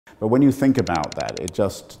But when you think about that,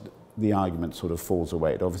 the argument sort of falls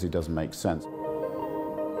away. It obviously doesn't make sense.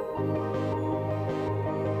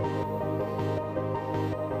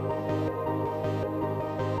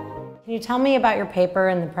 Can you tell me about your paper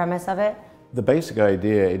and the premise of it? The basic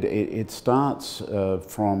idea, it starts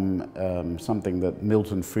from something that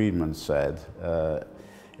Milton Friedman said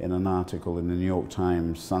in an article in the New York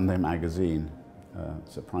Times Sunday magazine,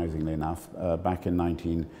 surprisingly enough, back in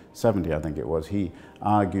 1970, I think it was. He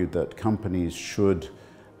argued that companies should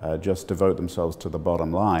just devote themselves to the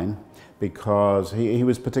bottom line, because he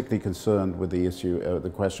was particularly concerned with the issue, the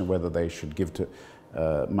question of whether they should give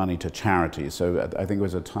money to charities. So I think it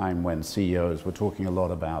was a time when CEOs were talking a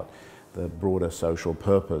lot about the broader social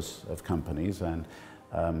purpose of companies and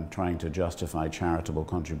trying to justify charitable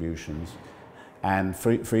contributions. And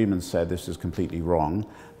Friedman said this is completely wrong.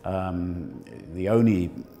 The only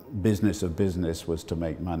business of business was to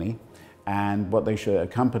make money. And what a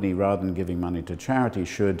company, rather than giving money to charity,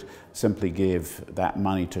 should simply give that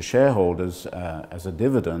money to shareholders as a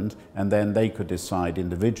dividend, and then they could decide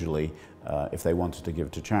individually if they wanted to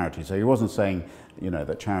give to charity. So he wasn't saying,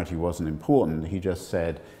 that charity wasn't important. He just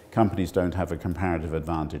said companies don't have a comparative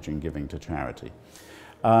advantage in giving to charity.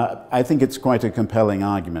 I think it's quite a compelling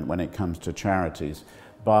argument when it comes to charities,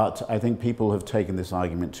 but I think people have taken this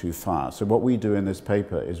argument too far. So what we do in this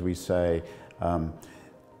paper is we say,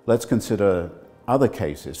 let's consider other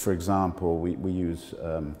cases. For example, we use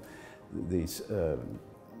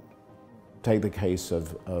take the case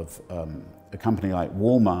of a company like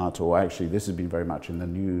Walmart, or actually this has been very much in the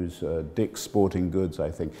news, Dick's Sporting Goods,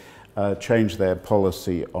 I think, changed their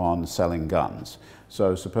policy on selling guns.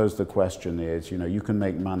 So suppose the question is, you can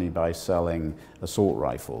make money by selling assault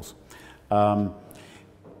rifles.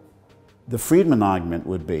 The Friedman argument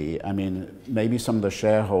would be, maybe some of the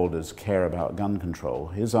shareholders care about gun control.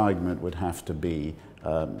 His argument would have to be,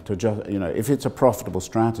 if it's a profitable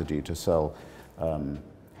strategy to sell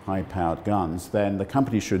high-powered guns, then the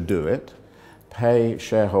company should do it, pay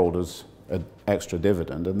shareholders an extra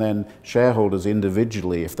dividend, and then shareholders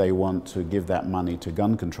individually, if they want to give that money to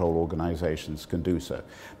gun control organizations, can do so.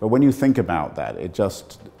 But when you think about that,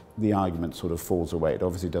 the argument sort of falls away. It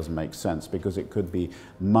obviously doesn't make sense, because it could be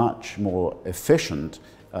much more efficient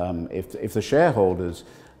if the shareholders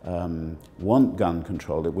want gun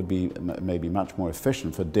control. It would be maybe much more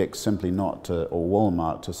efficient for Dick's simply not to, or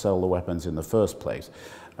Walmart, to sell the weapons in the first place.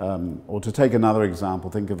 Or to take another example,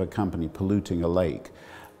 think of a company polluting a lake.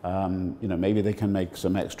 Maybe they can make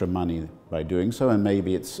some extra money by doing so, and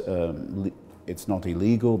maybe it's not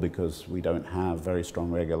illegal because we don't have very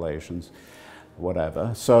strong regulations,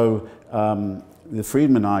 whatever. So the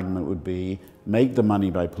Friedman argument would be, make the money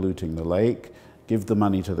by polluting the lake, give the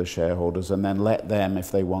money to the shareholders, and then let them,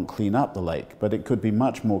 if they want, clean up the lake. But it could be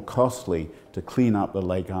much more costly to clean up the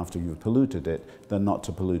lake after you've polluted it than not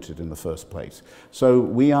to pollute it in the first place. So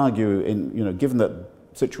we argue, given that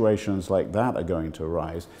situations like that are going to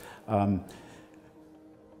arise,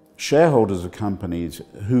 shareholders of companies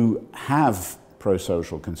who have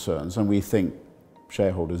pro-social concerns, and we think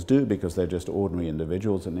shareholders do because they're just ordinary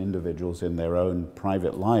individuals, and individuals in their own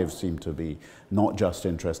private lives seem to be not just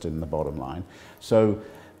interested in the bottom line. So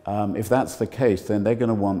if that's the case, then they're going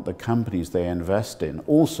to want the companies they invest in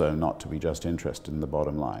also not to be just interested in the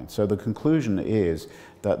bottom line. So the conclusion is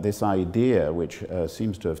that this idea, which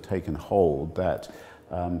seems to have taken hold, that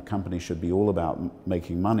companies should be all about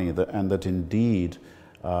making money, and that indeed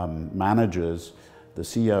managers, the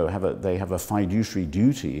CEO, they have a fiduciary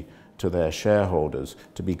duty to their shareholders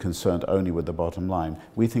to be concerned only with the bottom line.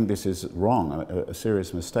 We think this is wrong, a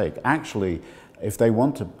serious mistake. Actually, if they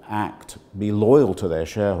want to be loyal to their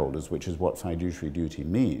shareholders, which is what fiduciary duty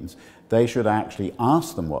means, they should actually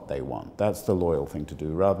ask them what they want. That's the loyal thing to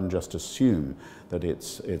do, rather than just assume that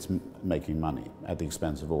it's making money at the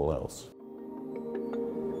expense of all else.